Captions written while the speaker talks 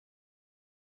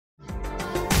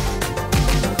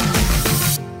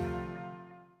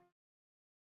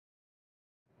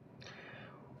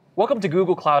Welcome to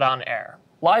Google Cloud on Air,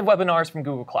 live webinars from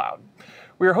Google Cloud.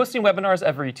 We are hosting webinars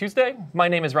every Tuesday. My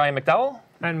name is Ryan McDowell.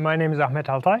 And my name is Ahmed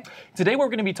Altai. Today we're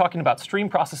going to be talking about stream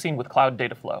processing with Cloud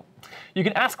Dataflow. You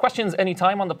can ask questions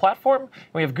anytime on the platform,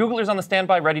 and we have Googlers on the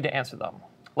standby ready to answer them.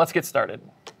 Let's get started.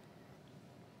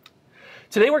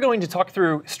 Today we're going to talk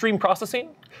through stream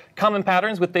processing, common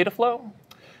patterns with Dataflow,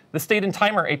 the state and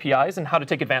timer APIs and how to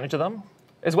take advantage of them,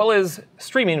 as well as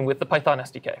streaming with the Python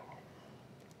SDK.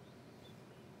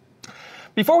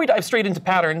 Before we dive straight into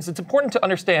patterns, it's important to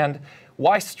understand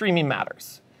why streaming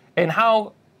matters and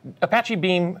how Apache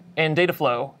Beam and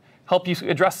Dataflow help you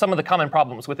address some of the common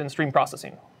problems within stream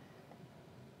processing.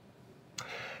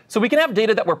 So we can have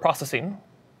data that we're processing,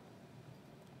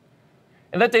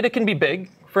 and that data can be big.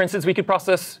 For instance, we could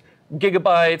process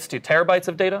gigabytes to terabytes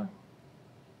of data.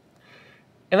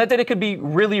 And that data could be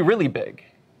really, really big.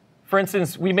 For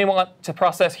instance, we may want to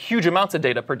process huge amounts of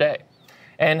data per day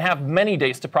and have many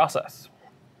days to process.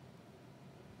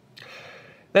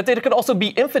 That data could also be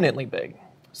infinitely big.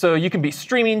 So you can be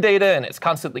streaming data, and it's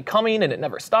constantly coming, and it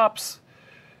never stops.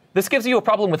 This gives you a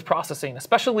problem with processing,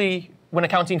 especially when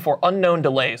accounting for unknown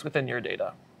delays within your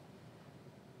data.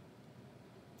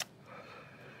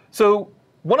 So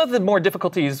one of the more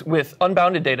difficulties with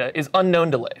unbounded data is unknown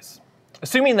delays.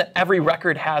 Assuming that every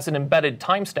record has an embedded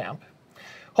timestamp,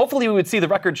 hopefully we would see the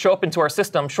record show up into our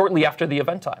system shortly after the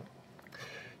event time.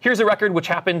 Here's a record which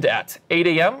happened at 8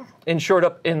 a.m. and showed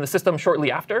up in the system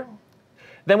shortly after.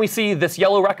 Then we see this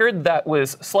yellow record that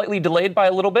was slightly delayed by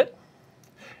a little bit.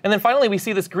 And then finally, we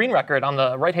see this green record on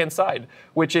the right-hand side,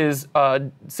 which is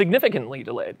significantly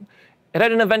delayed. It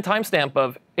had an event timestamp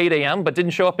of 8 a.m., but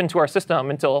didn't show up into our system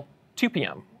until 2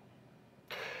 p.m.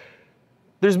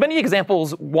 There's many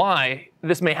examples why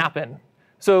this may happen.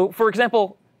 So for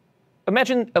example,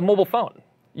 imagine a mobile phone.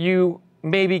 You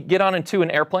maybe get on into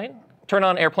an airplane, turn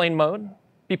on airplane mode,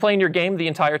 be playing your game the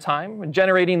entire time,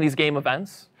 generating these game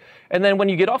events. And then when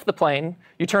you get off the plane,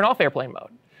 you turn off airplane mode.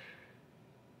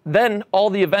 Then all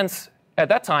the events at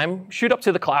that time shoot up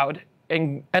to the cloud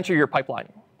and enter your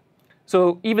pipeline.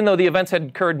 So even though the events had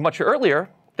occurred much earlier,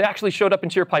 they actually showed up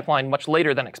into your pipeline much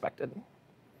later than expected.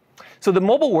 So the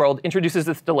mobile world introduces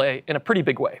this delay in a pretty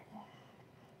big way.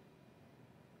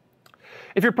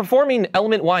 If you're performing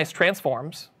element-wise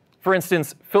transforms, for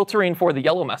instance, filtering for the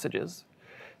yellow messages,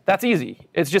 that's easy.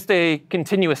 It's just a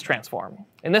continuous transform.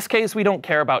 In this case, we don't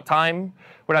care about time.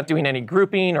 We're not doing any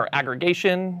grouping or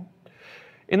aggregation.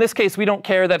 In this case, we don't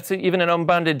care that it's even an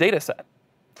unbounded data set.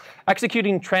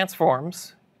 Executing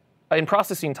transforms in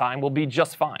processing time will be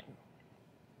just fine.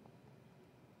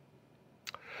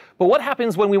 But what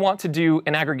happens when we want to do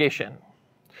an aggregation?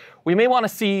 We may want to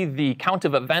see the count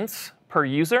of events per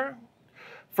user.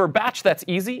 For batch, that's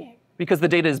easy because the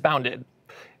data is bounded.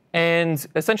 And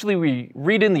essentially, we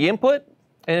read in the input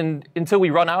until we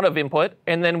run out of input,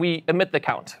 and then we emit the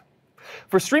count.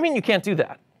 For streaming, you can't do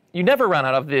that. You never run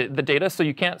out of the data, so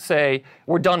you can't say,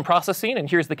 we're done processing, and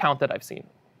here's the count that I've seen.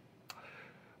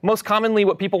 Most commonly,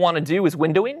 what people want to do is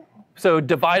windowing. So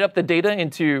divide up the data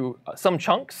into some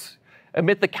chunks,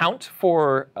 emit the count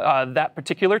for that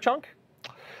particular chunk.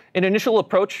 An initial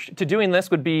approach to doing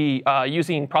this would be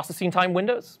using processing time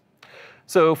windows.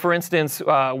 So for instance,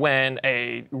 when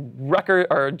a record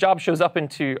or a job shows up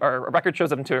into, or a record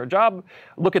shows up into our job,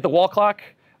 look at the wall clock,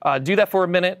 do that for a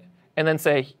minute, and then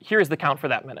say, here's the count for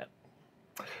that minute.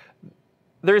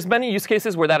 There's many use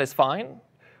cases where that is fine.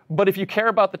 But if you care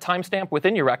about the timestamp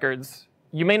within your records,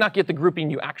 you may not get the grouping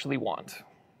you actually want.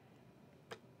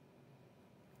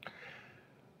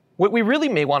 What we really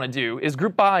may want to do is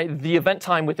group by the event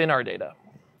time within our data.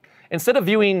 Instead of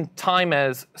viewing time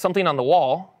as something on the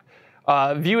wall,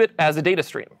 view it as a data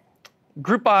stream.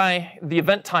 Group by the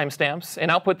event timestamps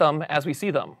and output them as we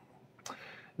see them.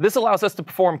 This allows us to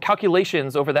perform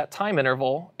calculations over that time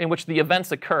interval in which the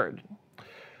events occurred.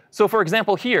 So for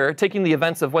example here, taking the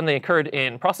events of when they occurred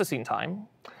in processing time,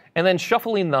 and then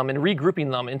shuffling them and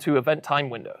regrouping them into event time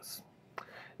windows.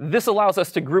 This allows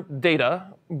us to group data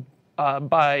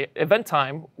by event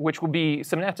time, which will be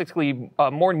semantically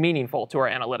more meaningful to our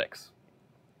analytics.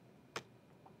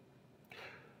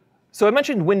 So I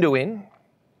mentioned windowing.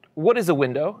 What is a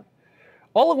window?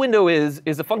 All a window is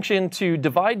a function to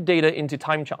divide data into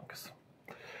time chunks.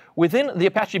 Within the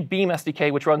Apache Beam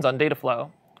SDK, which runs on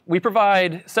Dataflow, we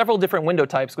provide several different window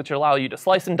types which allow you to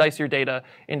slice and dice your data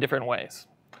in different ways.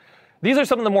 These are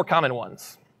some of the more common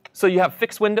ones. So you have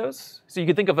fixed windows. So you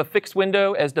can think of a fixed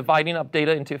window as dividing up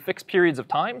data into fixed periods of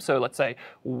time. So let's say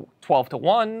 12 to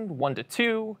 1, 1 to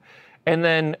 2. And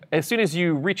then as soon as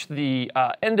you reach the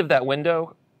end of that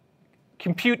window,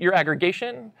 compute your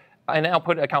aggregation and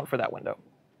output account for that window.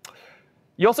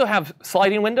 You also have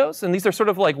sliding windows, and these are sort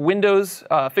of like windows,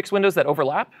 fixed windows that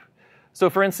overlap. So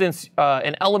for instance,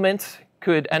 an element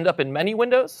could end up in many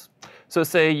windows. So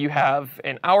say you have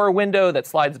an hour window that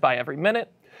slides by every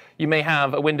minute. You may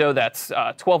have a window that's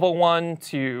 1201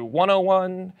 to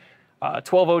 101,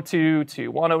 1202 to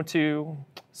 102,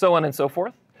 so on and so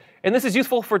forth. And this is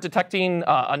useful for detecting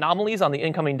anomalies on the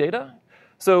incoming data.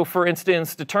 So for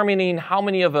instance, determining how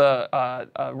many of a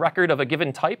record of a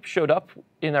given type showed up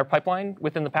in our pipeline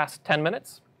within the past 10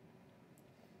 minutes.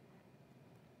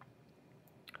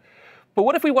 But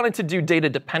what if we wanted to do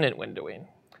data-dependent windowing?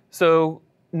 So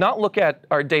not look at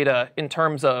our data in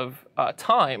terms of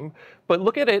time, but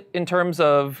look at it in terms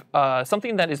of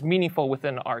something that is meaningful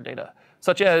within our data,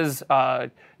 such as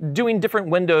doing different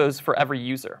windows for every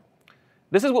user.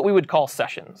 This is what we would call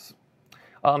sessions.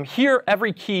 Here,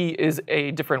 every key is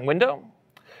a different window.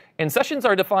 And sessions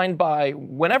are defined by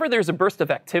whenever there's a burst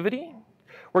of activity,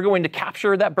 we're going to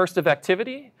capture that burst of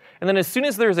activity. And then as soon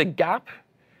as there's a gap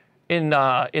in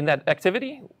that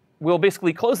activity, we'll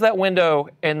basically close that window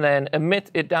and then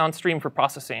emit it downstream for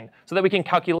processing so that we can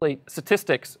calculate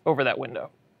statistics over that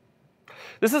window.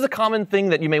 This is a common thing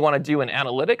that you may want to do in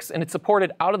analytics, and it's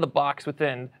supported out of the box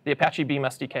within the Apache Beam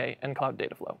SDK and Cloud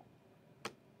Dataflow.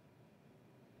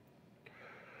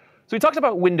 So we talked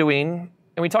about windowing,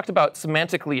 and we talked about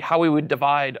semantically how we would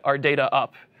divide our data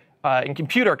up and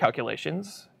compute our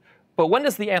calculations. But when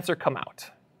does the answer come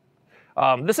out?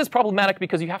 This is problematic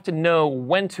because you have to know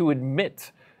when to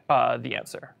admit the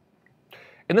answer.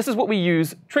 And this is what we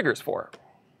use triggers for.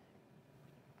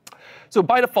 So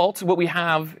by default, what we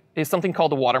have is something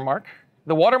called a watermark.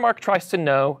 The watermark tries to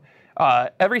know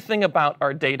everything about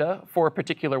our data for a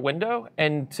particular window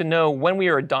and to know when we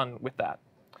are done with that.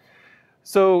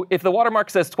 So if the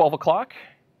watermark says 12 o'clock,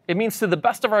 it means to the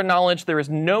best of our knowledge, there is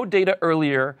no data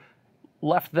earlier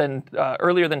than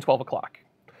 12 o'clock.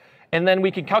 And then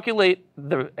we can calculate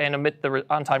and emit the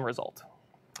on-time result.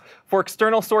 For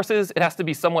external sources, it has to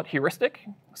be somewhat heuristic.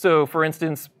 So for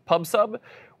instance, PubSub,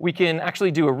 we can actually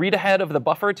do a read ahead of the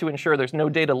buffer to ensure there's no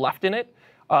data left in it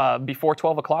before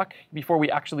 12 o'clock, before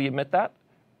we actually emit that.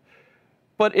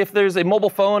 But if there's a mobile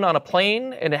phone on a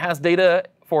plane and it has data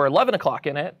for 11 o'clock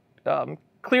in it,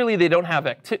 clearly they don't have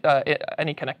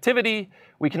any connectivity.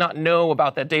 We cannot know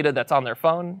about that data that's on their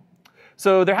phone.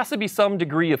 So there has to be some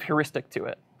degree of heuristic to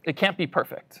it. It can't be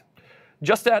perfect.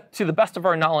 Just to the best of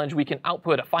our knowledge, we can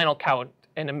output a final count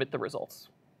and emit the results.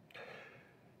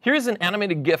 Here's an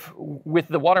animated GIF with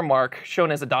the watermark shown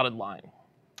as a dotted line.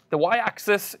 The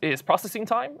y-axis is processing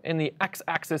time, and the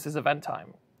x-axis is event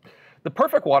time. The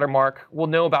perfect watermark will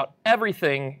know about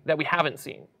everything that we haven't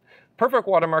seen. Perfect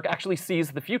watermark actually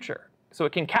sees the future, so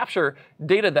it can capture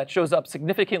data that shows up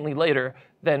significantly later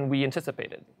than we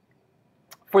anticipated.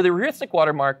 For the heuristic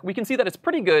watermark, we can see that it's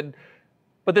pretty good,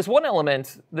 but this one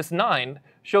element, this 9,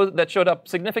 that showed up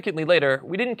significantly later,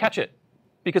 we didn't catch it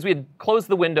because we had closed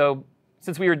the window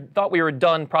since we thought we were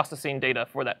done processing data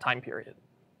for that time period.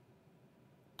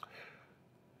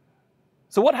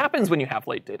 So what happens when you have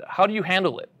late data? How do you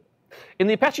handle it? In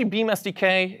the Apache Beam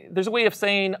SDK, there's a way of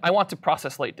saying, I want to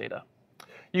process late data.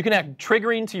 You can add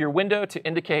triggering to your window to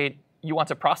indicate you want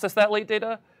to process that late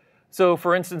data. So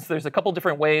for instance, there's a couple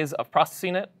different ways of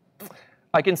processing it.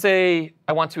 I can say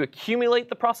I want to accumulate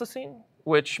the processing,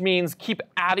 which means keep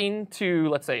adding to,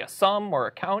 let's say, a sum or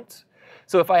a count.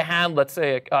 So if I had, let's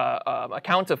say, a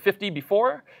count of 50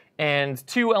 before, and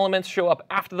 2 elements show up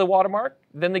after the watermark,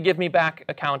 then they give me back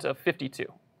a count of 52.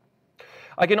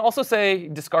 I can also say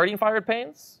discarding fired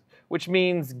panes, which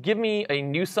means give me a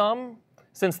new sum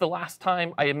since the last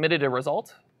time I emitted a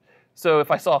result. So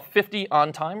if I saw 50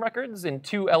 on-time records and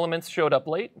 2 elements showed up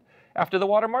late after the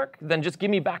watermark, then just give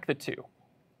me back the 2.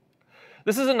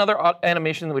 This is another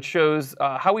animation which shows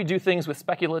how we do things with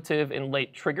speculative and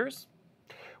late triggers.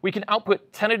 We can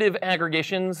output tentative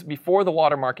aggregations before the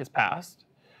watermark is passed.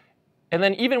 And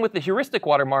then even with the heuristic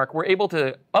watermark, we're able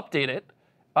to update it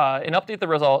and update the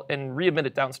result and re-emit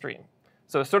it downstream.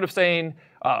 So sort of saying,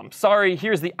 sorry,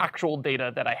 here's the actual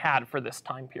data that I had for this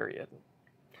time period.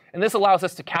 And this allows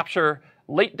us to capture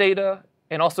late data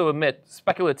and also emit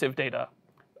speculative data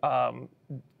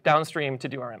downstream to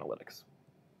do our analytics.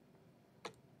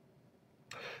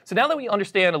 So now that we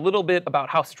understand a little bit about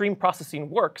how stream processing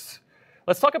works,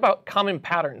 let's talk about common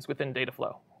patterns within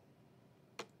Dataflow.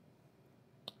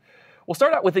 We'll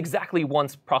start out with exactly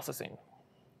once processing.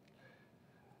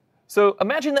 So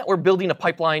imagine that we're building a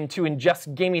pipeline to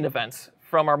ingest gaming events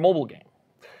from our mobile game.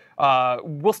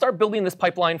 We'll start building this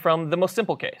pipeline from the most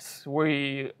simple case.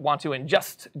 We want to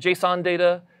ingest JSON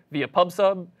data via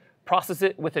PubSub, process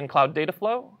it within Cloud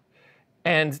Dataflow,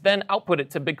 and then output it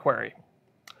to BigQuery.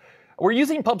 We're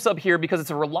using PubSub here because it's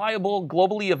a reliable,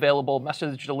 globally available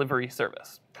message delivery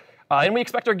service. And we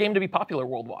expect our game to be popular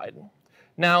worldwide.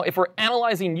 Now, if we're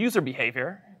analyzing user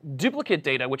behavior, duplicate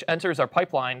data which enters our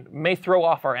pipeline may throw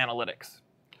off our analytics,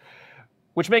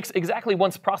 which makes exactly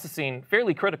once processing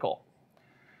fairly critical.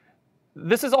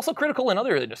 This is also critical in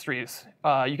other industries.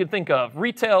 You can think of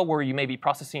retail, where you may be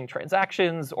processing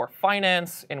transactions, or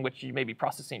finance, in which you may be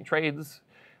processing trades.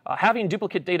 Having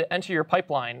duplicate data enter your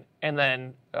pipeline and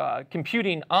then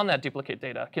computing on that duplicate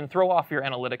data can throw off your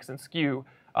analytics and skew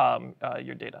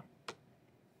your data.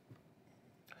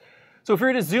 So if we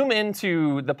were to zoom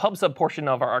into the PubSub portion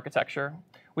of our architecture,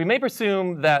 we may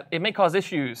presume that it may cause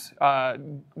issues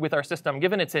with our system,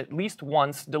 given its at least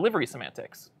once delivery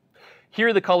semantics.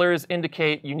 Here, the colors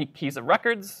indicate unique keys of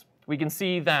records. We can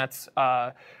see that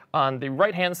on the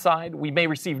right-hand side, we may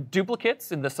receive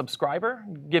duplicates in the subscriber,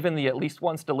 given the at least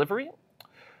once delivery.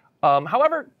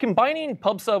 However, combining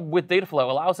PubSub with Dataflow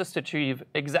allows us to achieve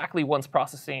exactly once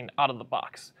processing out of the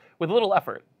box with little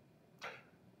effort.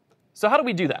 So how do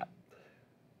we do that?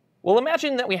 Well,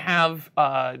 imagine that we have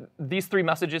these three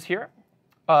messages here.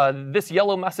 This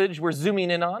yellow message we're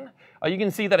zooming in on. You can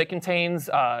see that it contains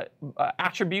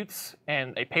attributes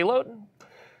and a payload.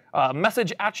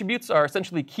 Message attributes are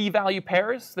essentially key value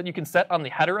pairs that you can set on the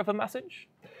header of a message.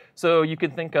 So you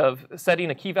can think of setting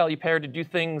a key value pair to do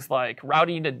things like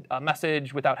routing a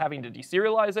message without having to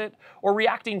deserialize it, or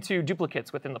reacting to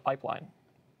duplicates within the pipeline.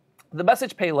 The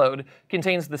message payload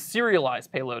contains the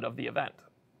serialized payload of the event.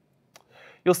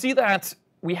 You'll see that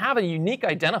we have a unique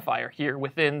identifier here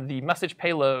within the message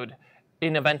payload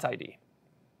in event ID.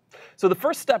 So the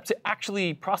first step to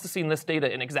actually processing this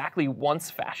data in exactly once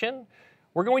fashion,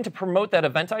 we're going to promote that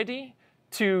event ID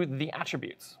to the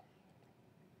attributes.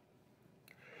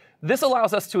 This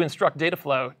allows us to instruct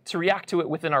Dataflow to react to it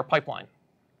within our pipeline.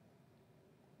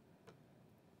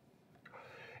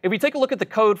 If we take a look at the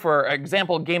code for our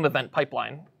example game event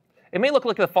pipeline, it may look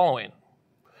like the following.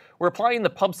 We're applying the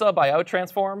PubSub IO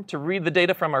transform to read the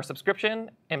data from our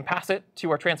subscription and pass it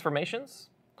to our transformations.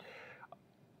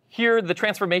 Here, the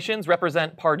transformations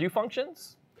represent pardo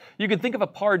functions. You can think of a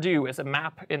pardo as a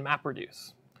map in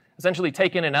MapReduce. Essentially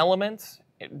take in an element,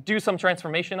 do some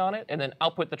transformation on it, and then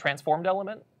output the transformed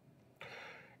element.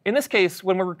 In this case,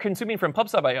 when we're consuming from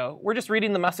PubSub IO, we're just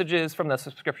reading the messages from the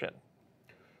subscription.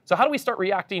 So how do we start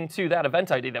reacting to that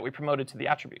event ID that we promoted to the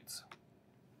attributes?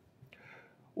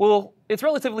 Well, it's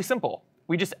relatively simple.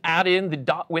 We just add in the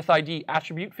 .withID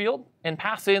attribute field and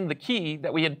pass in the key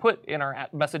that we had put in our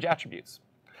message attributes.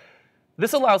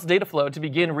 This allows Dataflow to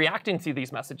begin reacting to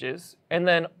these messages and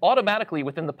then automatically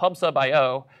within the PubSub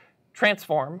IO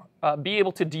transform be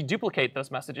able to deduplicate those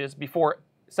messages before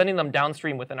sending them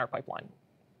downstream within our pipeline.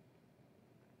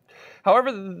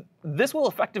 However, this will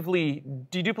effectively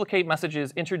deduplicate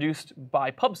messages introduced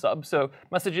by PubSub, so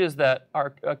messages that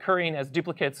are occurring as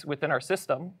duplicates within our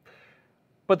system.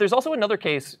 But there's also another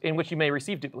case in which you may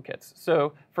receive duplicates.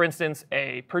 So for instance,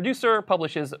 a producer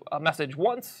publishes a message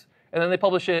once, and then they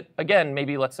publish it again,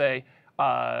 maybe let's say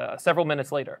several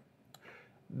minutes later.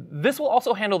 This will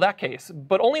also handle that case,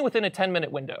 but only within a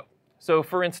 10-minute window. So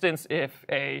for instance, if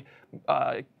a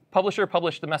publisher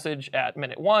published the message at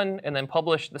minute 1 and then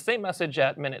published the same message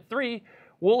at minute 3,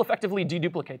 we'll effectively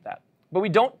deduplicate that. But we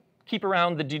don't keep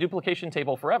around the deduplication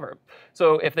table forever.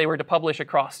 So if they were to publish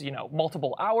across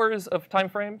multiple hours of time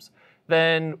frames,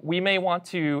 then we may want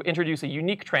to introduce a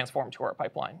unique transform to our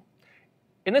pipeline.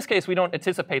 In this case, we don't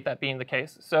anticipate that being the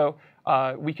case. So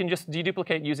we can just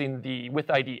deduplicate using the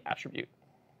withID attribute.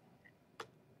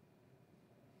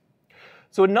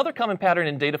 So another common pattern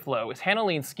in Dataflow is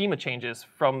handling schema changes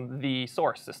from the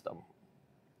source system.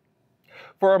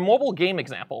 For our mobile game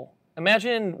example,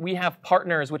 imagine we have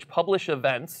partners which publish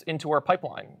events into our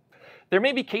pipeline. There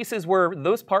may be cases where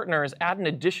those partners add an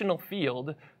additional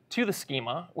field to the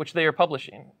schema which they are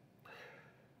publishing.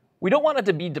 We don't want it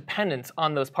to be dependent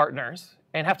on those partners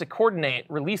and have to coordinate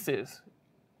releases.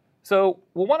 So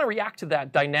we'll want to react to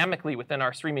that dynamically within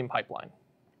our streaming pipeline.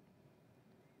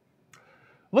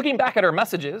 Looking back at our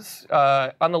messages,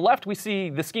 on the left we see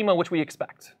the schema which we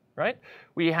expect, right?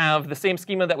 We have the same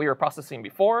schema that we were processing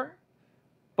before,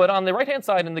 but on the right-hand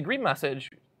side in the green message,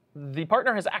 the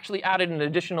partner has actually added an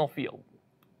additional field.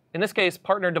 In this case,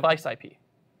 partner device IP.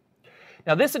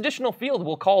 Now this additional field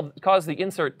will cause the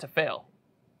insert to fail.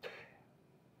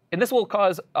 And this will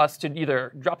cause us to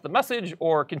either drop the message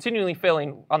or continually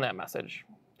failing on that message.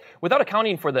 Without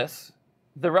accounting for this,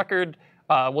 the record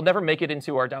will never make it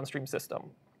into our downstream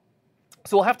system.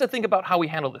 So we'll have to think about how we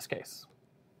handle this case.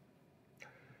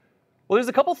 Well, there's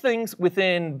a couple things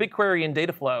within BigQuery and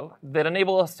Dataflow that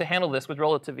enable us to handle this with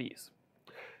relative ease.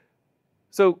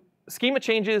 So Schema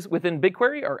changes within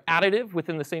BigQuery are additive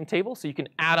within the same table, so you can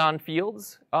add on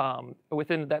fields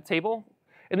within that table.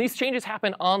 And these changes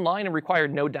happen online and require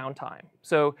no downtime.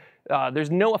 So there's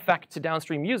no effect to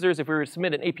downstream users if we were to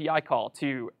submit an API call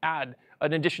to add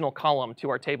an additional column to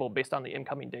our table based on the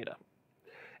incoming data.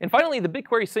 And finally, the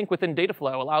BigQuery sync within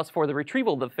Dataflow allows for the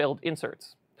retrieval of the failed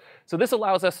inserts. So this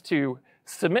allows us to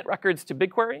submit records to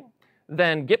BigQuery,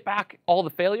 then get back all the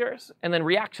failures, and then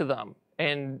react to them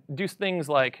and do things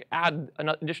like add an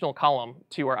additional column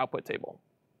to our output table.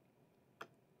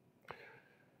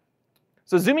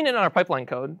 So zooming in on our pipeline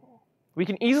code, we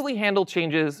can easily handle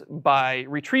changes by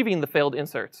retrieving the failed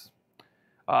inserts,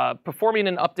 performing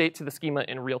an update to the schema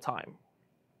in real time,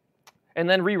 and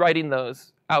then rewriting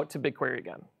those out to BigQuery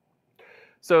again.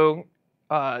 So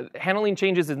handling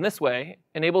changes in this way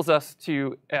enables us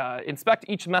to inspect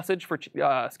each message for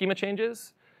schema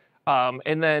changes,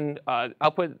 and then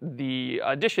output the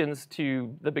additions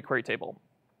to the BigQuery table.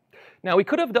 Now, we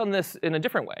could have done this in a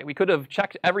different way. We could have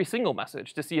checked every single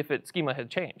message to see if its schema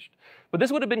had changed. But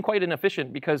this would have been quite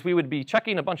inefficient because we would be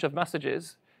checking a bunch of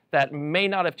messages that may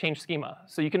not have changed schema.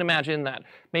 So you can imagine that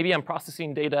maybe I'm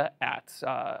processing data at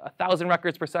 1,000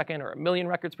 records per second or 1,000,000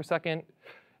 records per second.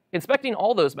 Inspecting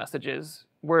all those messages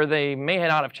where they may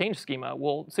not have changed schema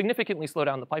will significantly slow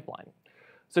down the pipeline.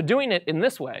 So doing it in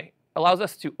this way allows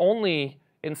us to only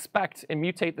inspect and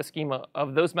mutate the schema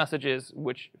of those messages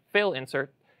which fail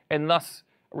insert, and thus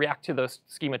react to those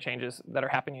schema changes that are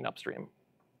happening upstream.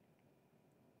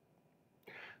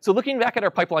 So looking back at our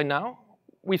pipeline now,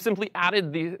 we've simply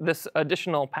added this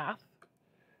additional path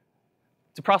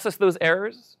to process those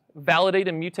errors, validate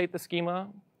and mutate the schema,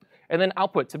 and then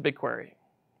output to BigQuery.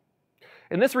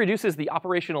 And this reduces the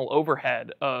operational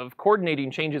overhead of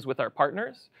coordinating changes with our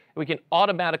partners, and we can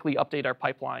automatically update our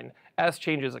pipeline as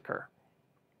changes occur.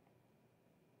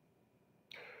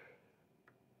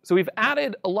 So we've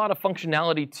added a lot of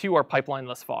functionality to our pipeline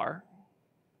thus far.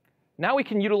 Now we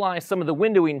can utilize some of the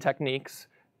windowing techniques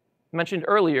mentioned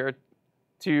earlier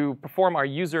to perform our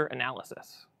user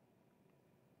analysis.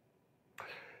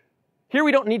 Here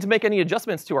we don't need to make any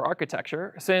adjustments to our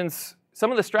architecture, since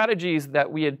some of the strategies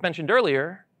that we had mentioned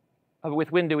earlier with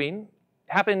windowing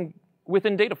happen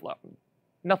within Dataflow.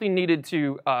 Nothing needed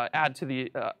to add to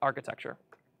the architecture.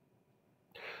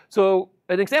 So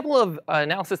an example of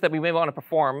analysis that we may want to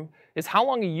perform is how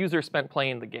long a user spent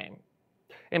playing the game,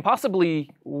 and possibly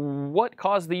what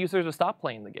caused the user to stop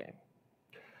playing the game.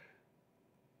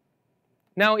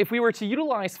 Now, if we were to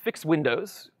utilize fixed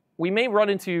windows, we may run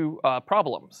into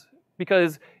problems,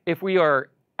 because if we are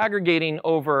aggregating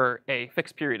over a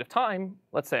fixed period of time,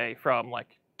 let's say from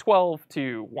like 12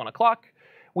 to 1 o'clock,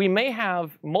 we may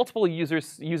have multiple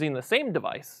users using the same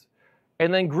device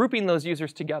and then grouping those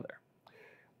users together.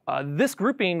 This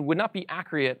grouping would not be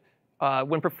accurate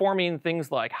when performing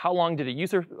things like how long did a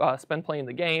user spend playing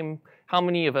the game, how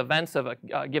many of events of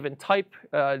a given type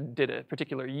did a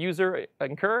particular user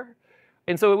incur,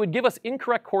 and so it would give us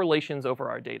incorrect correlations over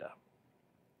our data.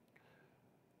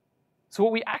 So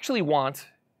what we actually want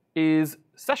is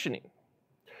sessioning.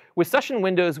 With session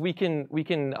windows, we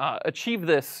can achieve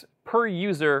this per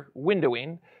user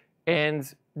windowing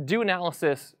and do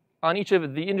analysis on each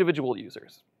of the individual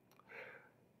users.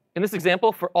 In this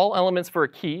example, for all elements for a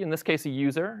key, in this case a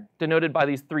user, denoted by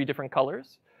these 3 different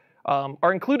colors,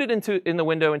 are included in the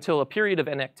window until a period of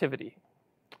inactivity.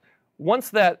 Once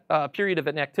that period of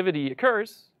inactivity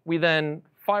occurs, we then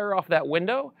fire off that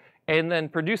window and then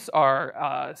produce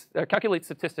our calculate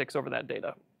statistics over that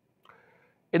data.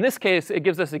 In this case, it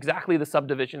gives us exactly the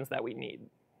subdivisions that we need.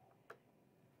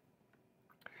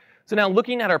 So now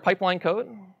looking at our pipeline code,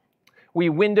 we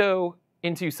window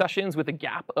into sessions with a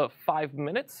gap of 5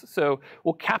 minutes. So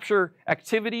we'll capture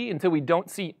activity until we don't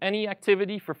see any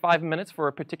activity for 5 minutes for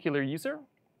a particular user.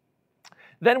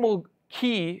 Then we'll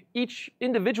key each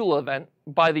individual event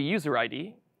by the user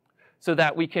ID so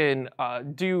that we can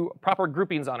do proper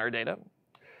groupings on our data.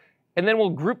 And then we'll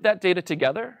group that data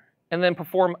together and then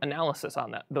perform analysis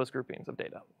on those groupings of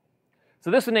data.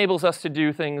 So this enables us to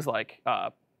do things like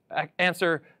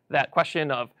answer that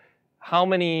question of how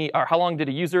long did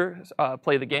a user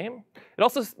play the game. It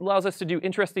also allows us to do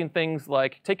interesting things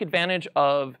like take advantage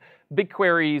of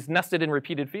BigQuery's nested and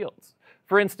repeated fields.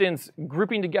 For instance,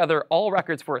 grouping together all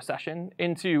records for a session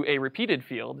into a repeated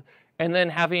field, and then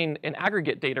having an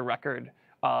aggregate data record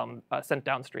sent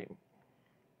downstream.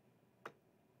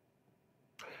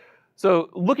 So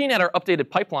looking at our updated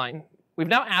pipeline, we've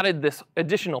now added this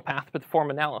additional path to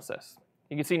perform analysis.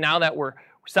 You can see now that we're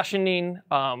sessioning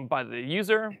by the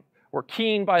user, we're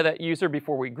keying by that user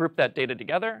before we group that data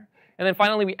together, and then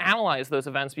finally we analyze those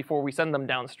events before we send them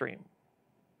downstream.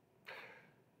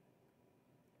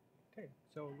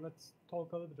 So let's talk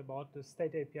a little bit about the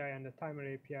state API and the timer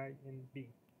API in Beam.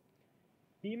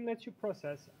 Beam lets you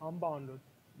process unbounded,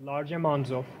 large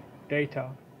amounts of data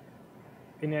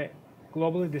in a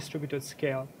globally distributed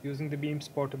scale using the Beam's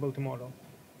portability model.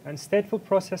 And stateful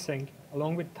processing,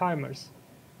 along with timers,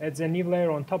 adds a new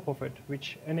layer on top of it,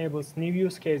 which enables new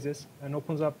use cases and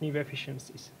opens up new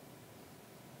efficiencies.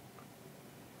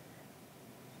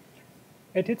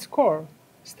 At its core,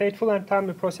 stateful and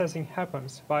timely processing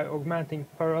happens by augmenting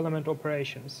per-element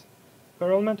operations.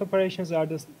 Per-element operations are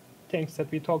the things that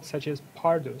we talk, such as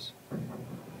pardos,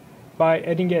 by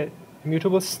adding a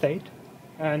mutable state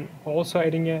and also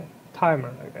adding a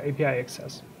timer, like API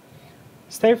access.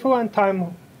 Stateful and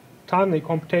timely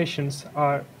computations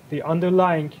are the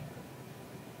underlying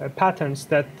patterns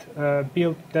that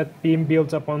Beam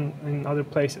builds upon in other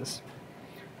places.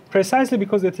 Precisely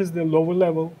because it is the lower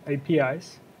level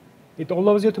APIs, it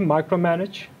allows you to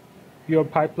micromanage your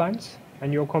pipelines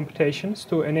and your computations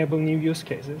to enable new use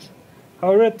cases.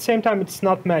 However, at the same time, it's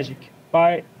not magic.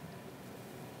 By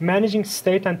managing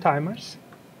state and timers,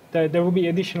 there will be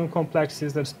additional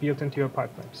complexities that's built into your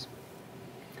pipelines.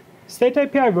 State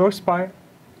API works by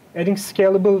adding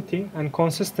scalability and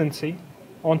consistency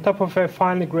on top of a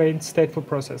finely grained stateful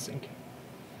processing.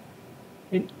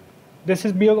 This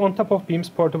is built on top of Beam's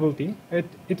portability.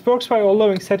 It works by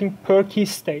allowing setting per key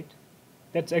state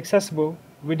that's accessible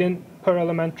within per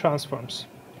element transforms.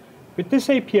 With this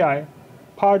API,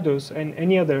 pardos and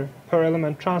any other per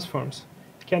element transforms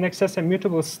can access a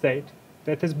mutable state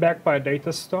that is backed by a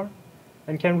data store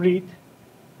and can read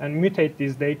and mutate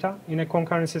these data in a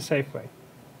concurrency safe way.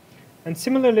 And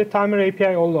similarly, timer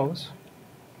API allows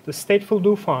the stateful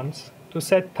do-funds to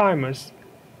set timers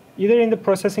either in the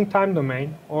processing time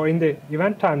domain or in the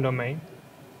event time domain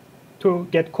to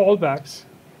get callbacks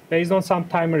based on some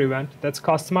timer event that's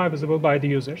customizable by the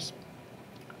users.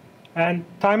 And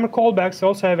timer callbacks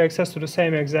also have access to the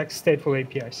same exact stateful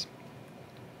APIs.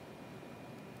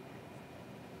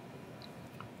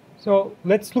 So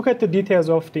let's look at the details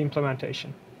of the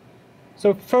implementation.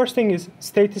 So first thing is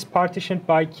state is partitioned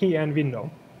by key and window.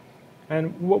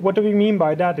 And what do we mean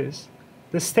by that is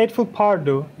the stateful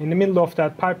pardo in the middle of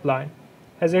that pipeline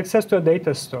has access to a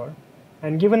data store,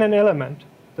 and given an element,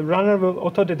 the runner will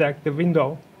auto-detect the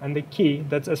window and the key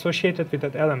that's associated with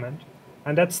that element,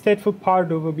 and that stateful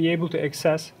pardo will be able to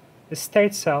access a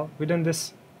state cell within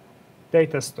this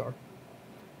data store.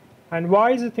 And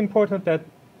why is it important that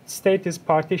state is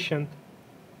partitioned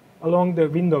along the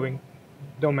windowing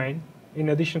domain in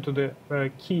addition to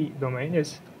the key domain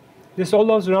is this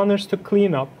allows runners to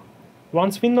clean up.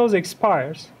 Once Windows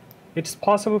expires, it's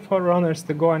possible for runners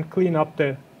to go and clean up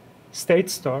the state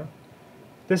store.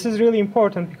 This is really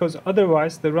important because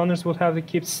otherwise the runners will have to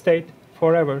keep state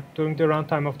forever during the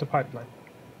runtime of the pipeline.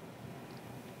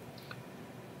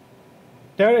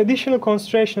 There are additional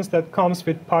considerations that comes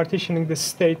with partitioning the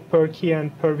state per key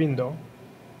and per window.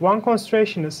 One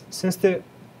consideration is since there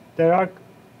are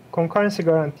concurrency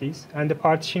guarantees and the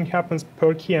partitioning happens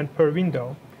per key and per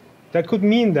window, that could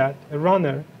mean that a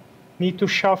runner need to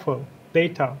shuffle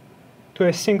data to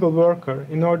a single worker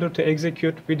in order to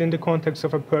execute within the context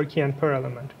of a per key and per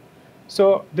element.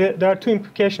 So there are two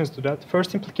implications to that.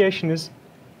 First implication is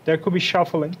there could be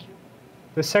shuffling.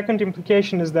 The second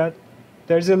implication is that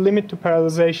there's a limit to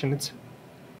parallelization.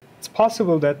 It's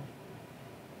possible that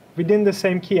within the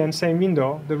same key and same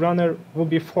window, the runner will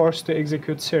be forced to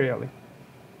execute serially.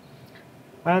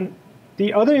 And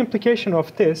the other implication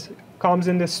of this comes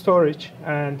in the storage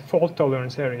and fault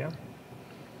tolerance area.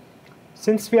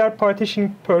 Since we are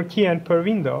partitioning per key and per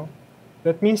window,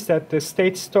 that means that the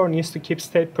state store needs to keep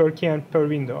state per key and per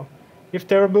window. If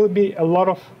there will be a lot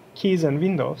of keys and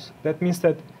windows, that means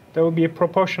that there will be a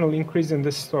proportional increase in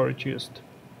the storage used.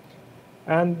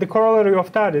 And the corollary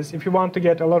of that is if you want to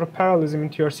get a lot of parallelism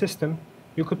into your system,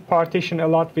 you could partition a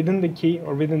lot within the key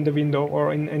or within the window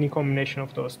or in any combination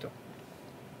of those two.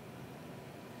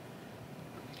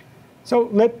 So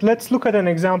let's look at an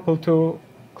example to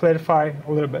clarify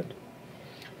a little bit.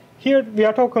 Here we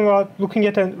are talking about looking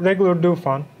at a regular do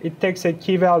fun. It takes a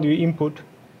key value input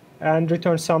and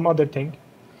returns some other thing.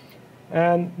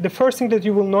 And the first thing that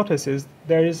you will notice is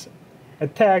there is a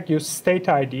tag used state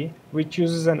ID, which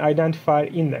uses an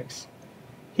identifier index.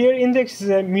 Here index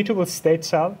is a mutable state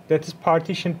cell that is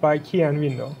partitioned by key and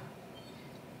window.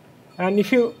 And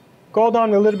if you go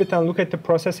down a little bit and look at the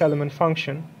process element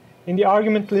function, in the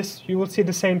argument list you will see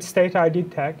the same state ID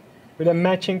tag with a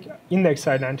matching index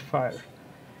identifier.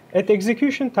 At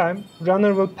execution time,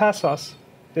 runner will pass us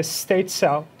the state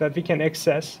cell that we can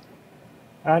access,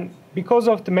 and because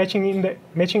of the matching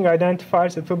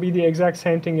identifiers, it will be the exact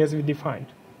same thing as we defined.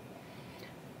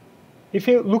 if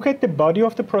you look at the body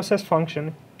of the process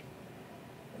function,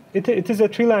 it is a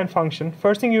 3-line function.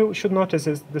 First thing you should notice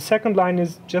is the second line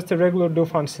is just a regular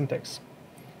do-fun syntax.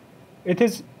 It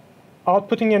is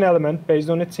outputting an element based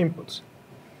on its inputs.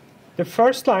 The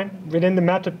first line within the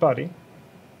method body,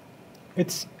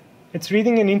 it's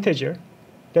reading an integer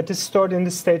that is stored in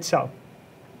the state cell.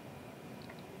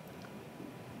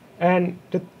 And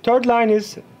the third line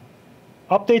is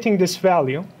updating this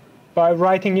value by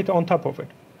writing it on top of it.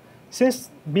 Since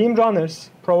Beam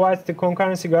runners provides the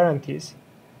concurrency guarantees,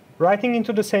 writing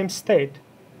into the same state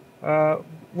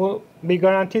will be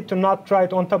guaranteed to not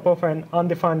write on top of an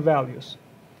undefined values.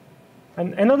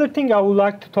 And another thing I would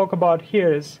like to talk about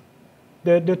here is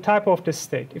the type of the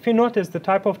state. If you notice, the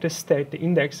type of the state, the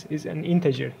index, is an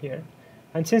integer here.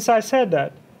 And since I said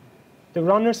that, the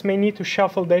runners may need to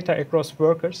shuffle data across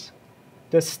workers,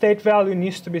 the state value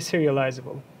needs to be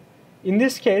serializable. In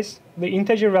this case, the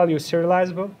integer value is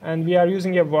serializable, and we are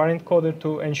using a variant coder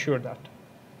to ensure that.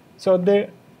 So the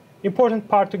important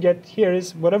part to get here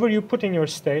is whatever you put in your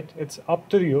state, it's up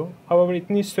to you. However, it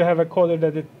needs to have a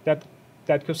coder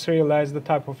that could serialize the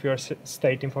type of your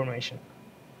state information.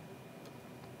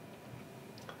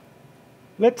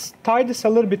 Let's tie this a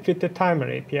little bit with the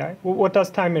timer API. What does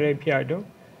timer API do?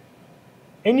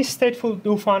 Any stateful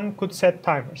do-fun could set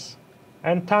timers.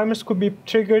 And timers could be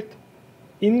triggered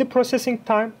in the processing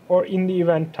time or in the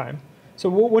event time. So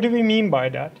what do we mean by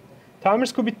that?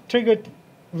 Timers could be triggered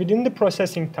within the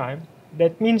processing time.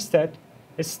 That means that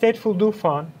a stateful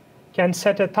do-fun can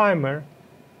set a timer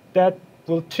that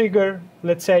will trigger,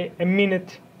 let's say, a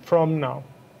minute from now.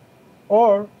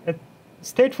 Or a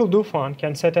stateful do-fun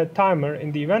can set a timer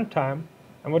in the event time.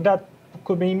 And what that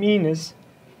could mean is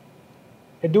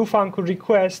a do-fun could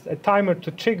request a timer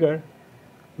to trigger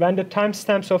when the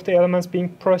timestamps of the elements being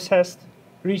processed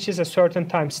reaches a certain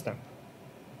timestamp.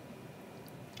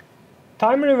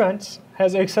 Timer events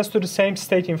has access to the same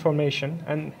state information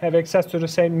and have access to the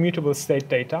same mutable state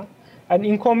data. And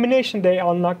in combination, they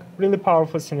unlock really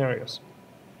powerful scenarios.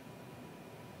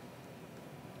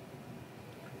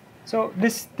 So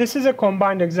this is a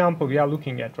combined example we are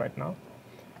looking at right now.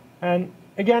 And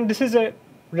again, this is a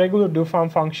regular do-fun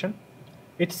function.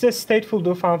 It's a stateful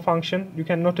do-fun function. You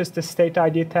can notice the state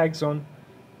ID tags on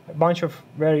a bunch of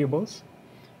variables.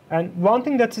 And one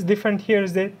thing that is different here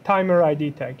is the timer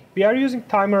ID tag. We are using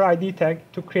timer ID tag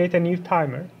to create a new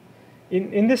timer.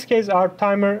 In this case, our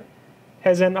timer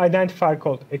has an identifier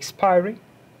called expiry.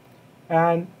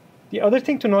 And the other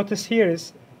thing to notice here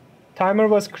is timer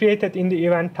was created in the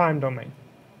event time domain.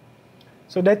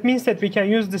 So that means that we can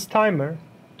use this timer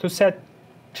to set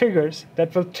triggers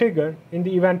that will trigger in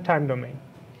the event time domain.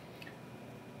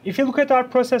 If you look at our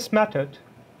process method,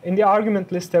 in the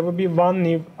argument list, there will be one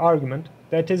new argument.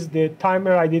 That is the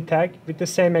timer ID tag with the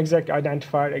same exact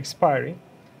identifier expiry.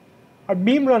 Our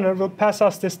Beam runner will pass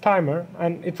us this timer,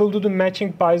 and it will do the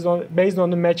matching based on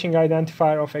the matching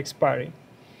identifier of expiry.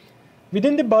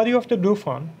 Within the body of the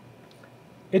do-fun,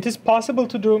 it is possible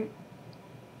to do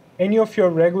any of your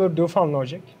regular do-fun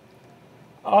logic.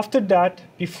 After that,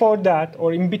 before that,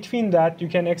 or in between that, you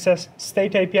can access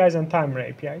state APIs and timer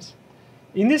APIs.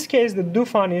 In this case, the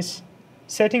do-fun is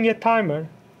setting a timer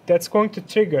that's going to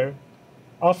trigger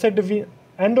after the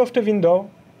end of the window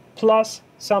plus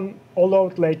some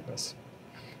allowed lateness.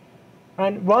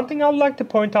 And one thing I would like to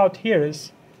point out here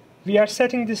is we are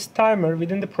setting this timer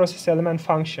within the process element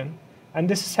function, and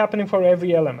this is happening for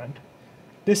every element.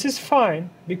 This is fine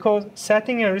because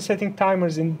setting and resetting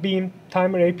timers in Beam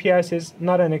timer APIs is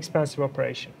not an expensive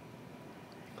operation.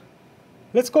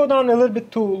 Let's go down a little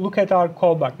bit to look at our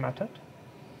callback method.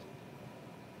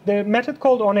 The method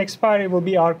called onExpiry will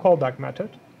be our callback method.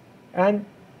 And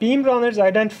Beam runners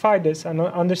identify this and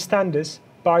understand this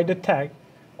by the tag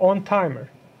onTimer.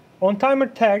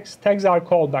 OnTimer tags our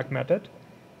callback method.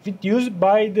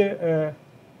 By the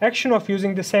action of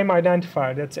using the same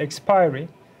identifier, that's expiry,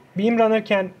 Beam runner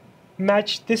can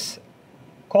match this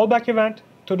callback event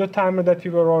to the timer that we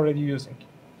were already using.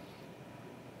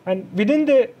 And within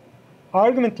the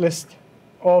argument list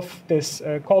of this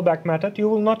callback method, you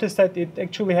will notice that it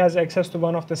actually has access to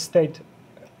one of the state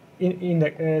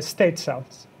state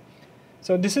cells.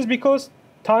 So this is because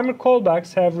timer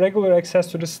callbacks have regular access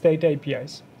to the state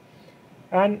APIs.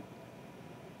 And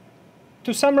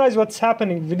to summarize what's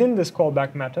happening within this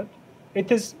callback method,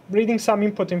 it is reading some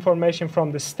input information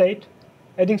from the state,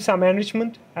 adding some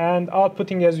enrichment, and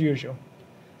outputting as usual.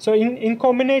 So in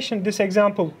combination, this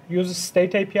example uses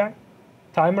state API,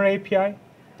 timer API,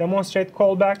 demonstrate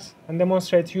callbacks, and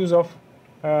demonstrates use of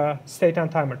state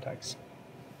and timer tags.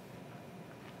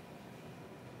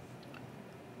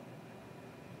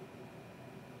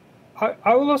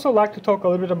 I would also like to talk a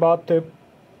little bit about the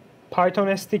Python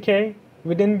SDK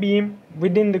within Beam,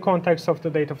 within the context of the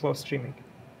data flow streaming.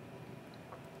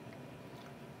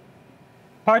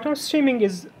 Python streaming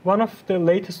is one of the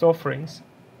latest offerings.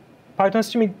 Python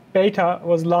streaming beta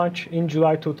was launched in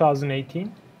July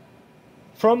 2018.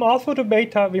 From alpha to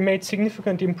beta, we made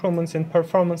significant improvements in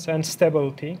performance and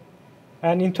stability,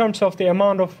 and in terms of the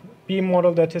amount of Beam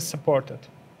model that is supported.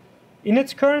 In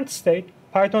its current state,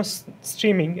 Python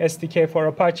streaming SDK for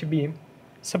Apache Beam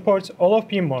supports all of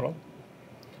Beam model.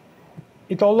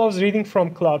 It allows reading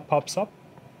from Cloud PubSub.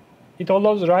 It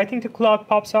allows writing to Cloud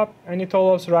PubSub, and it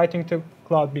allows writing to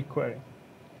Cloud BigQuery.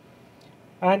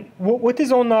 And what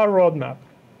is on our roadmap?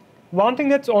 One thing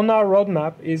that's on our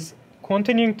roadmap is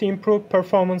continuing to improve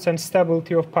performance and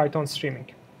stability of Python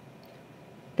streaming.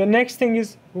 The next thing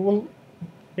is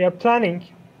we are planning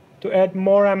to add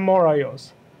more and more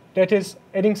IOs. That is,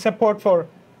 adding support for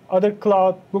other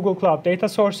Google Cloud data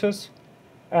sources,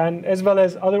 and as well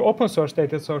as other open source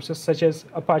data sources such as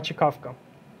Apache Kafka.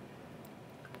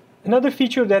 Another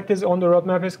feature that is on the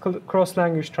roadmap is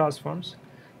cross-language transforms.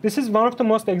 This is one of the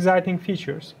most exciting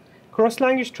features.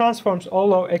 Cross-language transforms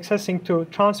allow accessing to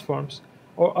transforms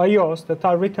or IOs that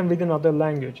are written within other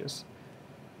languages.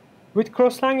 With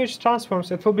cross-language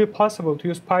transforms, it will be possible to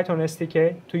use Python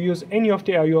SDK to use any of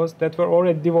the IOs that were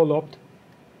already developed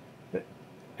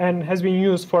and has been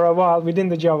used for a while within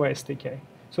the Java SDK.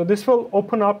 So this will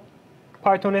open up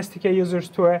Python SDK users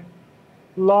to a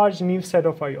large new set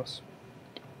of IOs.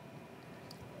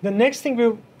 The next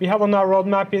thing we have on our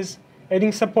roadmap is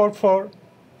adding support for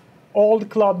all the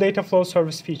Cloud Dataflow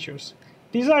service features.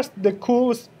 These are the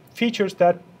coolest features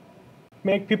that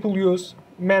make people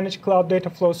manage Cloud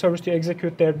Dataflow service to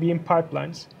execute their Beam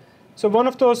pipelines. So one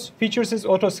of those features is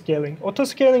auto-scaling.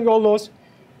 Auto-scaling allows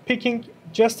picking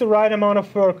just the right amount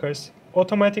of workers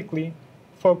automatically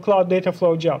for Cloud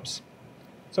Dataflow jobs.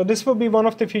 So this will be one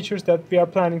of the features that we are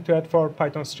planning to add for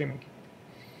Python streaming.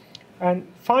 And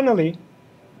finally,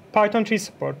 Python tree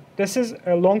support. This is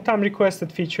a long-time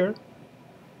requested feature.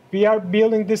 We are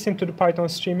building this into the Python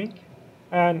streaming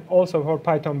and also for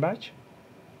Python batch.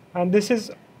 And this is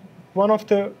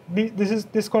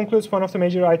this concludes one of the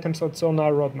major items that's on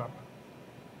our roadmap.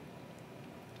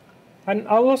 And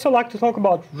I would also like to talk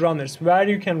about runners, where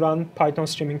you can run Python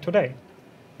streaming today.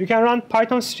 You can run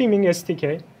Python streaming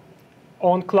SDK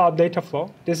on Cloud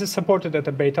Dataflow. This is supported at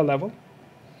the beta level.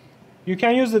 You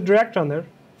can use the direct runner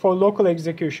for local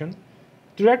execution.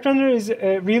 Direct runner is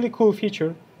a really cool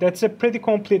feature. That's a pretty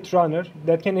complete runner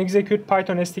that can execute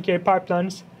Python SDK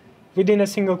pipelines within a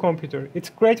single computer.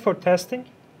 It's great for testing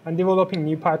and developing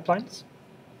new pipelines.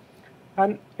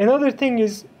 And another thing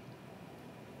is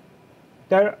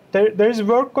there is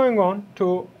work going on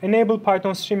to enable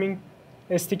Python streaming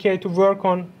SDK to work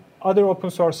on other open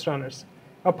source runners.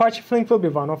 Apache Flink will be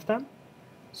one of them.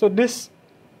 So this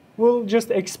will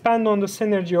just expand on the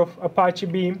synergy of Apache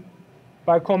Beam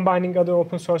by combining other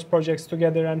open source projects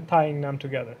together and tying them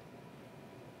together.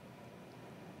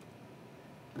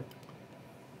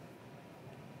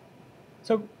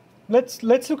 So let's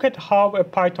look at how a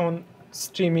Python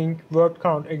streaming word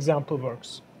count example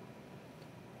works.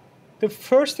 The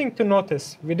first thing to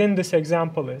notice within this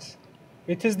example is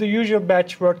it is the usual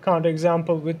batch word count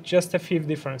example with just a few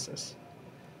differences.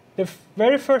 The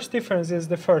very first difference is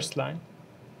the first line.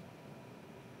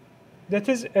 That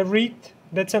is a read.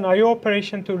 That's an I/O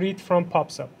operation to read from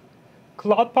PubSub.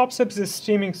 Cloud PubSub is a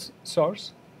streaming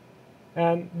source,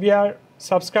 and we are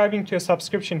subscribing to a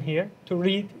subscription here to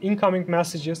read incoming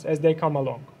messages as they come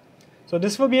along. So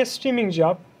this will be a streaming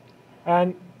job,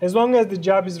 and as long as the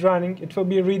job is running, it will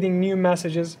be reading new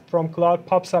messages from Cloud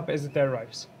PubSub as it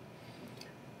arrives.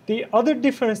 The other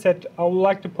difference that I would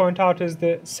like to point out is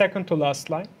the second to last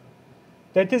line.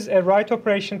 That is a write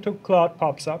operation to Cloud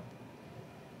PubSub.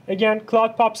 Again,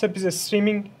 Cloud PubSub is a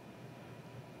streaming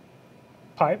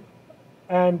pipe,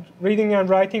 and reading and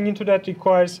writing into that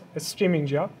requires a streaming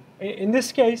job. In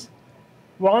this case,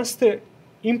 once the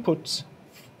inputs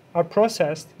are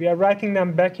processed, we are writing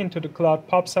them back into the Cloud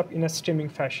PubSub in a streaming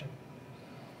fashion.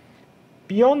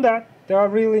 Beyond that, there are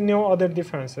really no other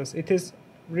differences. It is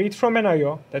read from an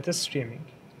I/O that is streaming,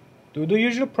 do the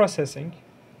usual processing,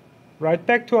 write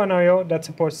back to an I/O that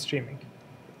supports streaming.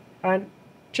 And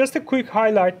just a quick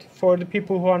highlight for the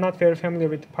people who are not very familiar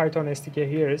with the Python SDK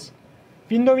here is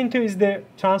window into is the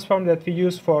transform that we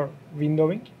use for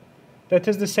windowing. That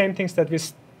is the same things that we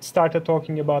started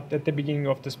talking about at the beginning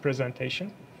of this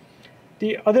presentation.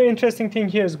 The other interesting thing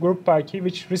here is group by key,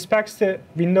 which respects the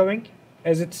windowing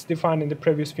as it's defined in the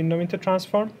previous window into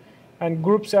transform, and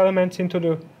groups elements into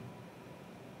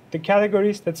the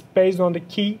categories that's based on the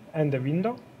key and the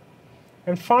window.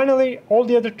 And finally, all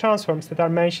the other transforms that are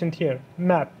mentioned here,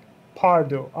 map,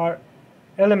 pardo, are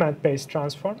element-based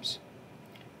transforms.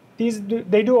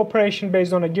 They do operation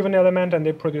based on a given element, and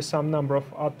they produce some number of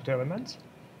output elements.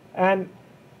 And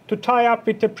to tie up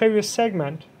with the previous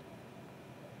segment,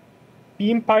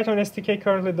 Beam Python SDK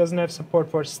currently doesn't have support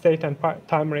for state and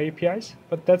timer APIs,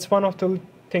 but that's one of the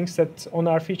things that's on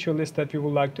our feature list that we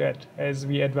would like to add as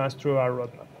we advance through our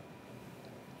roadmap.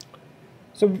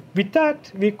 So with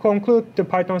that, we conclude the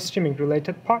Python streaming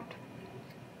related part.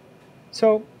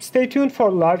 So stay tuned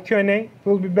for live Q&A.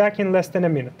 We'll be back in less than a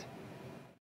minute.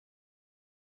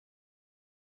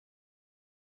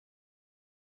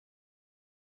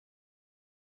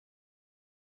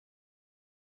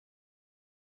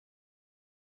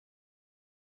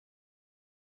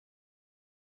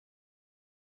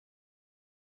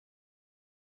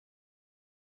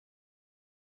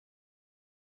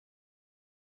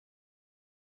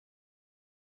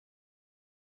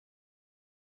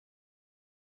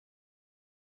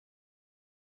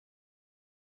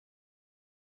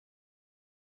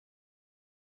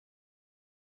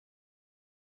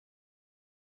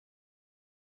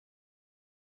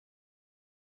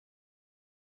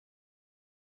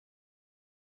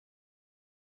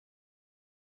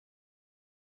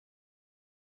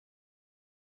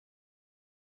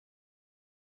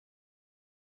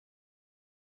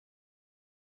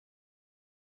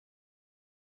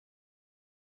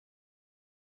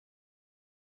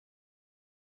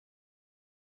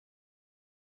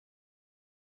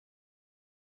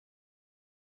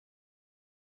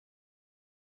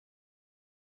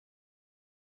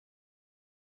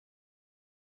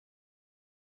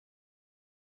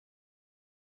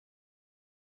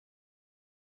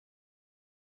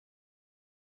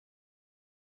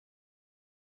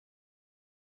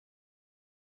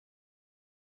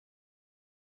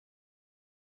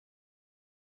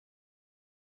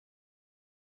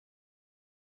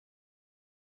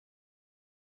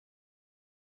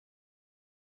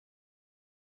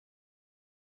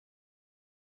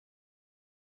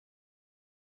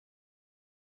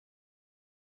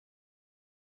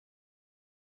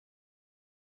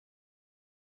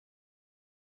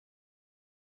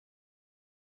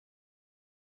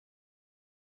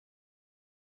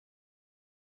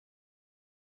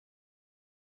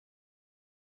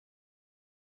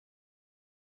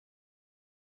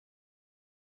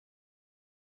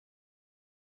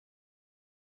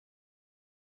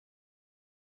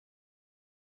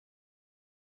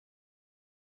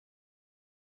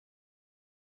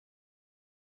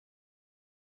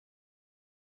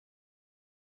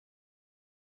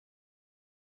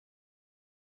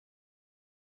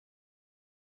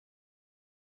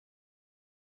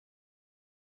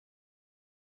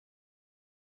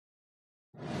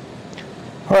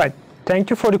 All right, thank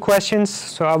you for the questions.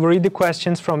 So I will read the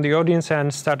questions from the audience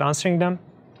and start answering them.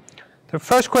 The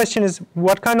first question is,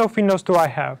 what kind of windows do I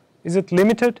have? Is it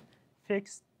limited,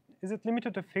 fixed? Is it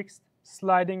limited to fixed,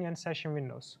 sliding, and session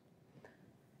windows?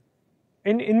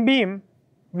 In Beam,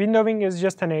 windowing is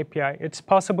just an API. It's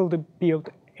possible to build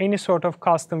any sort of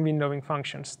custom windowing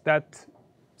functions that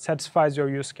satisfies your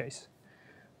use case.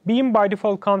 Beam by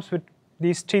default comes with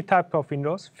these three types of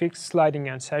windows, fixed, sliding,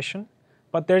 and session.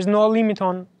 But there's no limit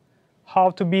on how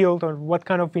to build or what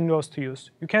kind of windows to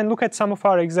use. You can look at some of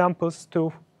our examples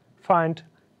to find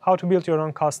how to build your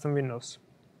own custom windows.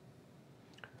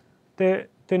 The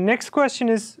next question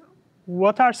is,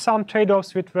 what are some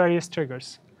trade-offs with various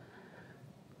triggers?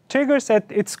 Triggers at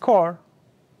its core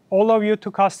allow you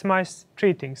to customize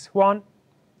three things. One,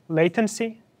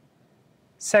 latency.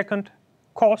 Second,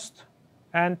 cost.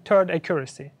 And third,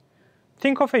 accuracy.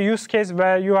 Think of a use case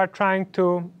where you are trying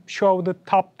to show the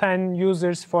top 10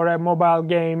 users for a mobile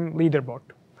game leaderboard.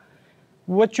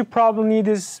 What you probably need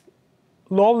is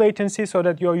low latency so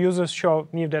that your users show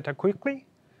new data quickly.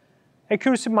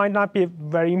 Accuracy might not be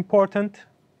very important,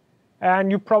 and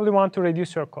you probably want to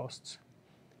reduce your costs.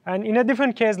 And in a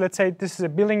different case, let's say this is a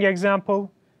billing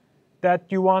example that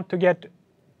you want to get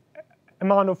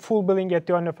amount of full billing at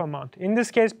the end of a month. In this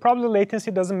case, probably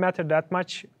latency doesn't matter that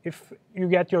much. If you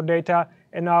get your data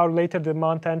an hour later, the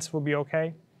month ends will be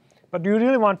OK. But you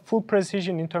really want full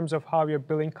precision in terms of how your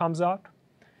billing comes out.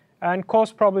 And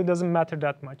cost probably doesn't matter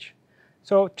that much.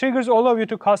 So triggers allow you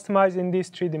to customize in these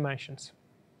three dimensions.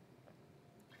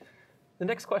 The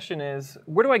next question is,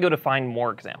 where do I go to find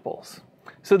more examples?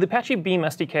 So the Apache Beam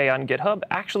SDK on GitHub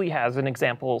actually has an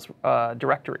examples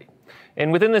directory.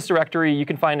 And within this directory, you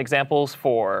can find examples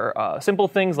for simple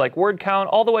things like word count,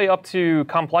 all the way up to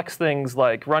complex things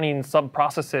like running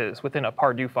sub-processes within a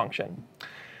pardo function.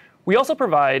 We also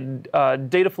provide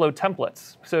Dataflow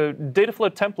templates. So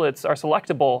Dataflow templates are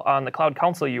selectable on the Cloud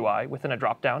Console UI within a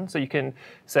dropdown. So you can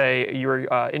say you're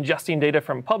ingesting data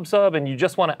from PubSub and you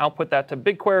just want to output that to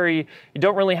BigQuery. You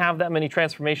don't really have that many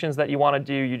transformations that you want to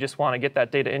do. You just want to get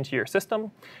that data into your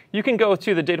system. You can go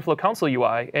to the Dataflow Console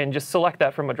UI and just select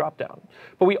that from a dropdown.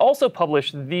 But we also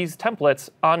publish these templates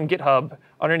on GitHub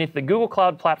underneath the Google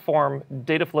Cloud Platform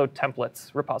Dataflow Templates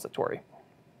repository.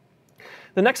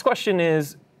 The next question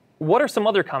is, what are some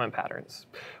other common patterns?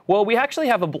 Well, we actually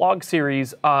have a blog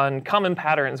series on common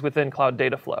patterns within Cloud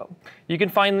Dataflow. You can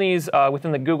find these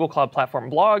within the Google Cloud Platform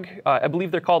blog. I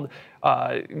believe they're called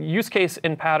use case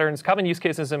in patterns, common use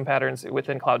cases and patterns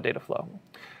within Cloud Dataflow.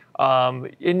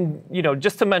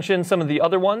 Just to mention some of the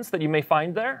other ones that you may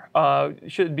find there,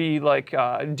 should be like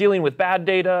dealing with bad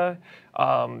data.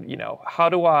 How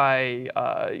do I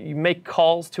make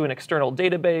calls to an external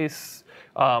database?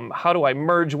 How do I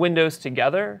merge windows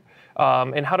together?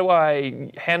 And how do I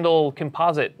handle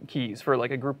composite keys for like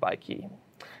a group by key?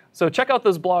 So check out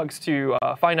those blogs to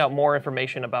find out more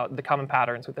information about the common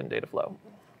patterns within Dataflow.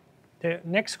 The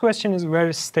next question is, where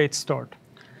is state stored?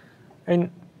 And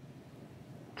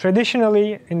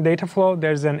traditionally in Dataflow,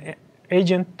 there's an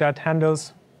agent that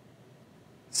handles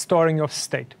storing of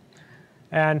state.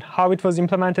 And how it was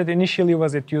implemented initially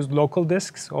was it used local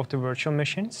disks of the virtual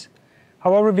machines.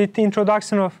 However, with the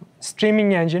introduction of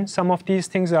streaming engine, some of these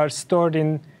things are stored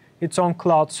in its own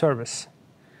cloud service.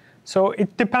 So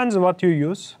it depends on what you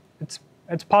use.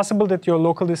 It's possible that your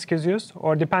local disk is used,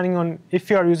 or depending on if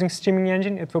you are using streaming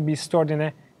engine, it will be stored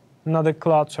in another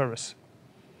cloud service.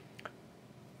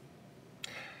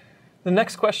 The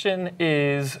next question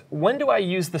is, when do I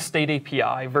use the state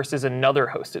API versus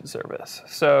another hosted service?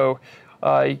 So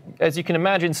as you can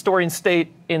imagine, storing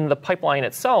state in the pipeline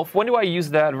itself, when do I use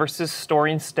that versus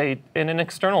storing state in an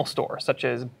external store, such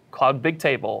as Cloud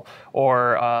Bigtable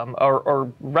or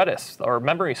Redis or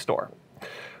Memory Store?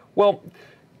 Well,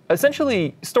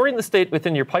 essentially, storing the state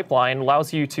within your pipeline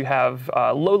allows you to have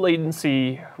low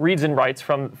latency reads and writes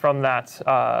from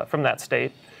that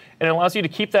state. And it allows you to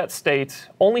keep that state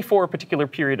only for a particular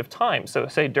period of time, so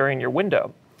say during your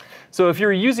window. So if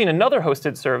you're using another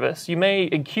hosted service, you may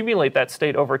accumulate that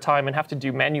state over time and have to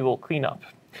do manual cleanup.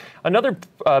 Another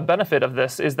benefit of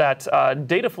this is that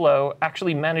Dataflow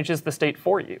actually manages the state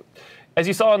for you. As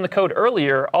you saw in the code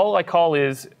earlier, all I call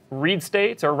is read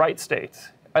state or write state.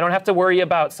 I don't have to worry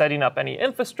about setting up any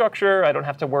infrastructure. I don't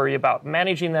have to worry about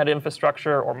managing that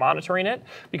infrastructure or monitoring it,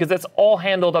 because that's all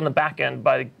handled on the back end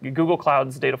by Google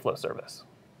Cloud's Dataflow service.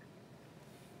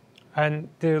 And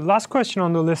the last question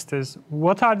on the list is,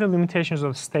 what are the limitations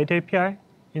of state API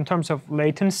in terms of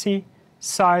latency,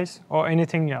 size, or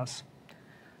anything else?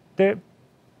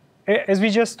 As we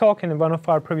just talked in one of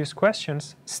our previous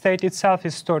questions, state itself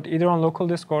is stored either on local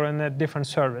disk or in a different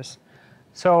service.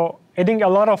 So adding a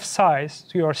lot of size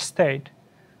to your state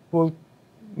will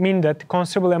mean that a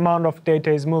considerable amount of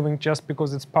data is moving just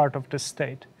because it's part of the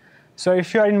state. So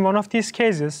if you are in one of these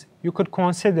cases, you could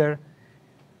consider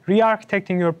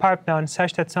re-architecting your pipeline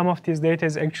such that some of this data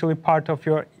is actually part of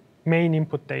your main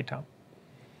input data.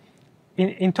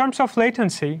 In terms of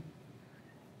latency,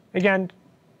 again,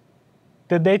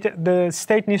 the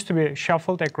state needs to be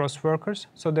shuffled across workers.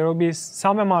 So there will be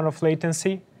some amount of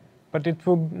latency, but it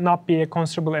will not be a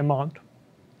considerable amount.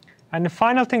 And the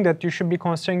final thing that you should be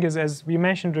considering is, as we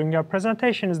mentioned during our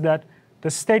presentation, is that the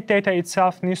state data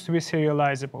itself needs to be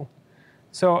serializable.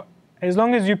 So as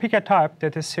long as you pick a type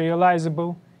that is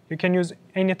serializable, you can use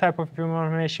any type of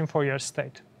information for your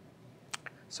state.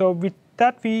 So with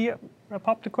that, we wrap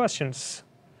up the questions.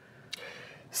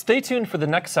 Stay tuned for the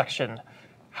next section,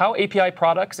 how API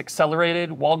products accelerated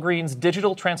Walgreens'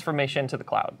 digital transformation to the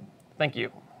cloud. Thank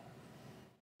you.